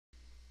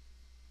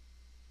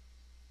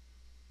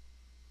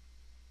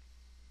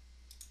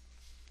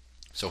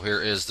So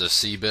here is the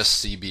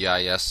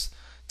CBIS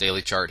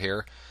daily chart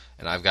here,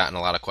 and I've gotten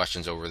a lot of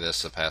questions over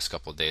this the past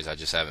couple of days. I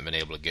just haven't been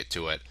able to get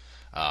to it.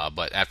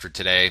 But after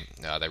today,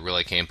 that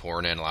really came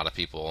pouring in. A lot of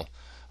people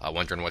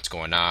wondering what's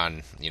going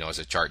on. Is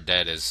the chart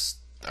dead?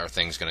 Are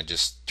things going to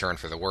just turn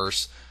for the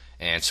worse?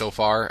 And so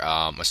far,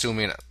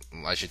 assuming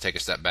I should take a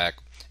step back,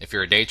 if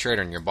you're a day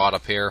trader and you're bought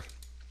up here,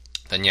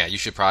 then yeah, you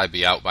should probably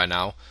be out by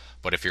now.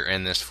 But if you're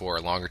in this for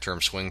a longer term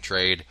swing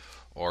trade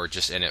or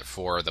just in it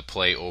for the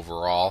play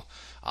overall,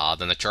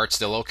 then the chart's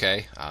still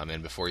okay.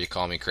 And before you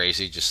call me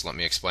crazy, just let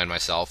me explain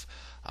myself.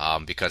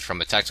 Because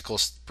from a technical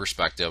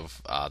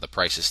perspective, the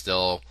price is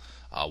still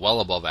well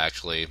above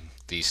actually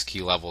these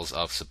key levels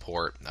of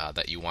support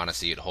that you want to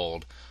see it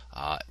hold.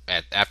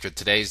 After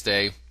today's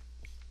day,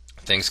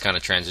 things kind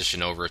of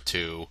transition over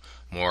to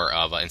more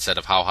of instead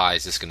of how high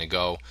is this going to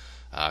go,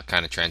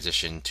 kind of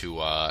transition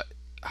to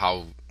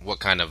what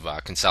kind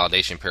of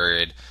consolidation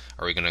period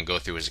are we going to go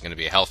through? Is it going to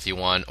be a healthy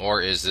one,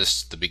 or is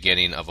this the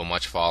beginning of a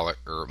much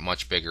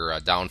bigger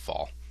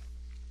downfall?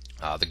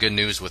 The good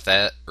news with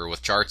that, or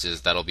with charts,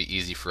 is that'll be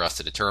easy for us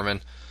to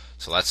determine.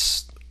 So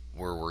that's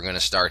where we're going to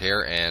start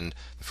here. And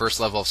the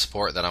first level of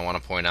support that I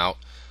want to point out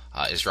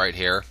is right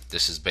here.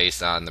 This is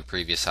based on the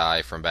previous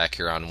high from back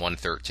here on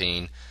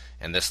 113,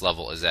 and this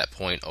level is at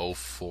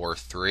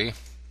 0.043.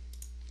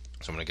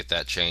 So I'm going to get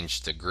that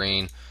changed to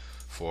green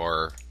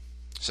for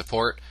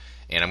support.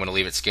 And I'm going to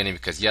leave it skinny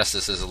because yes,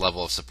 this is a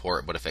level of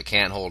support, but if it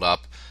can't hold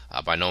up,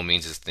 by no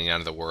means is it the end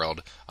of the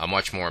world. A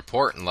much more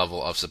important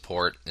level of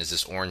support is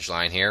this orange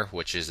line here,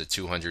 which is the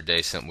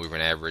 200-day simple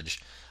moving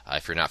average.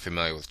 If you're not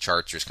familiar with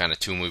charts, there's kind of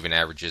two moving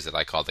averages that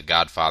I call the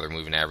Godfather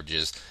moving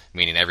averages,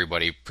 meaning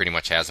everybody pretty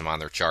much has them on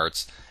their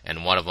charts.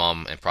 And one of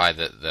them, and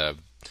probably the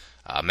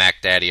Mac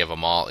Daddy of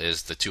them all,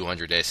 is the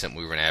 200-day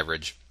simple moving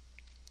average.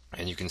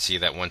 And you can see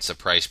that once the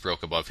price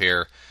broke above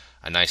here,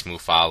 a nice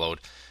move followed.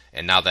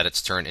 And now that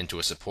it's turned into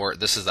a support,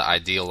 this is the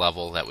ideal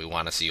level that we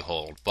want to see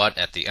hold. But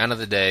at the end of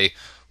the day,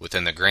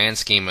 within the grand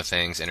scheme of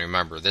things, and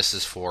remember, this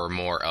is for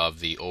more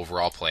of the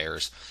overall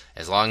players,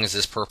 as long as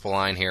this purple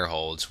line here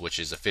holds, which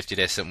is a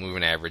 50-day simple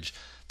moving average,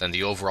 then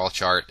the overall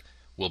chart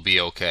will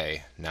be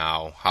okay.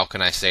 Now, how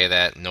can I say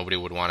that? Nobody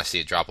would want to see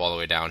it drop all the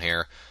way down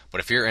here. But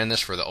if you're in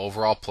this for the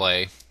overall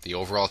play, the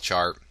overall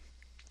chart,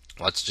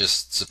 let's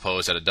just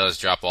suppose that it does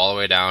drop all the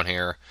way down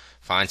here,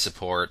 find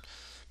support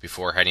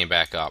before heading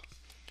back up.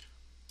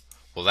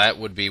 Well, that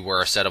would be where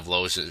our set of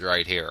lows is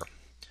right here.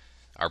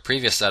 Our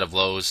previous set of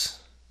lows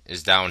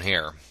is down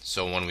here.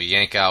 So when we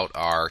yank out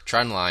our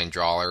trend line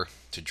drawer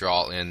to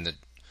draw in the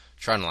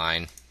trend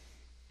line,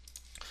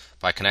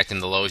 by connecting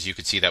the lows, you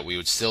could see that we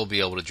would still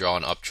be able to draw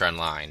an uptrend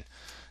line.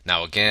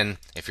 Now again,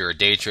 if you're a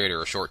day trader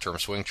or a short-term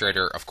swing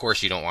trader, of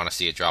course you don't want to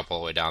see it drop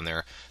all the way down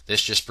there.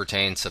 This just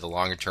pertains to the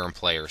longer-term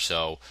player.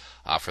 So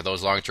for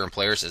those longer-term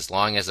players, as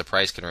long as the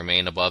price can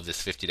remain above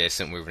this 50-day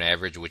simple moving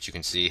average, which you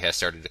can see has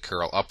started to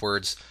curl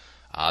upwards,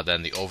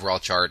 then the overall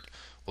chart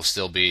will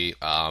still be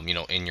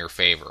in your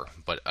favor.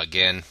 But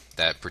again,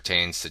 that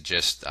pertains to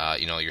just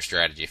your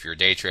strategy. If you're a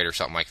day trader or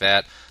something like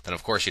that, then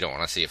of course you don't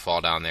want to see it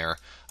fall down there.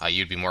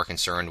 You'd be more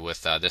concerned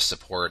with this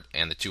support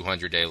and the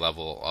 200-day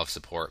level of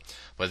support.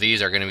 But these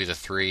are going to be the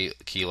three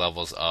key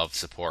levels of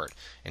support.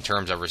 In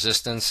terms of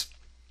resistance,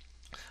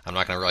 I'm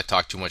not going to really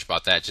talk too much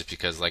about that just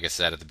because, like I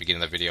said at the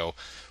beginning of the video,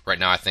 right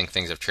now I think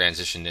things have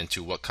transitioned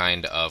into what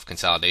kind of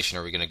consolidation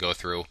are we going to go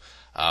through.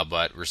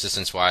 But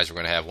resistance-wise, we're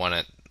going to have one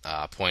at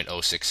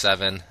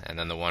 0.067 and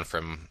then the one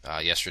from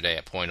yesterday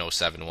at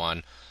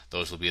 0.071.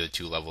 Those will be the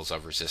two levels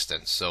of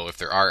resistance. So if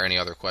there are any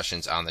other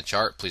questions on the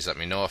chart, please let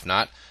me know. If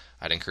not,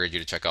 I'd encourage you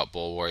to check out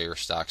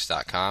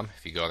bullwarriorstocks.com.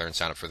 If you go there and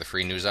sign up for the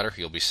free newsletter,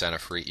 you'll be sent a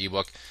free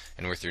ebook,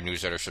 and with your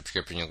newsletter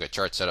subscription, you'll get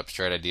chart setups,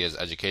 trade ideas,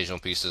 educational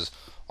pieces,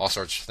 all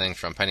sorts of things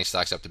from penny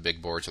stocks up to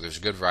big boards. So there's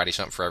a good variety,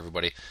 something for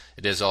everybody.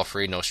 It is all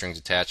free, no strings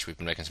attached. We've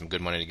been making some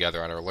good money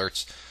together on our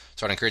alerts.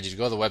 So I'd encourage you to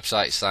go to the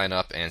website, sign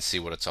up, and see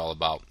what it's all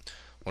about.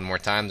 One more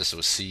time, this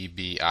was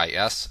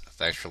CBIS.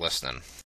 Thanks for listening.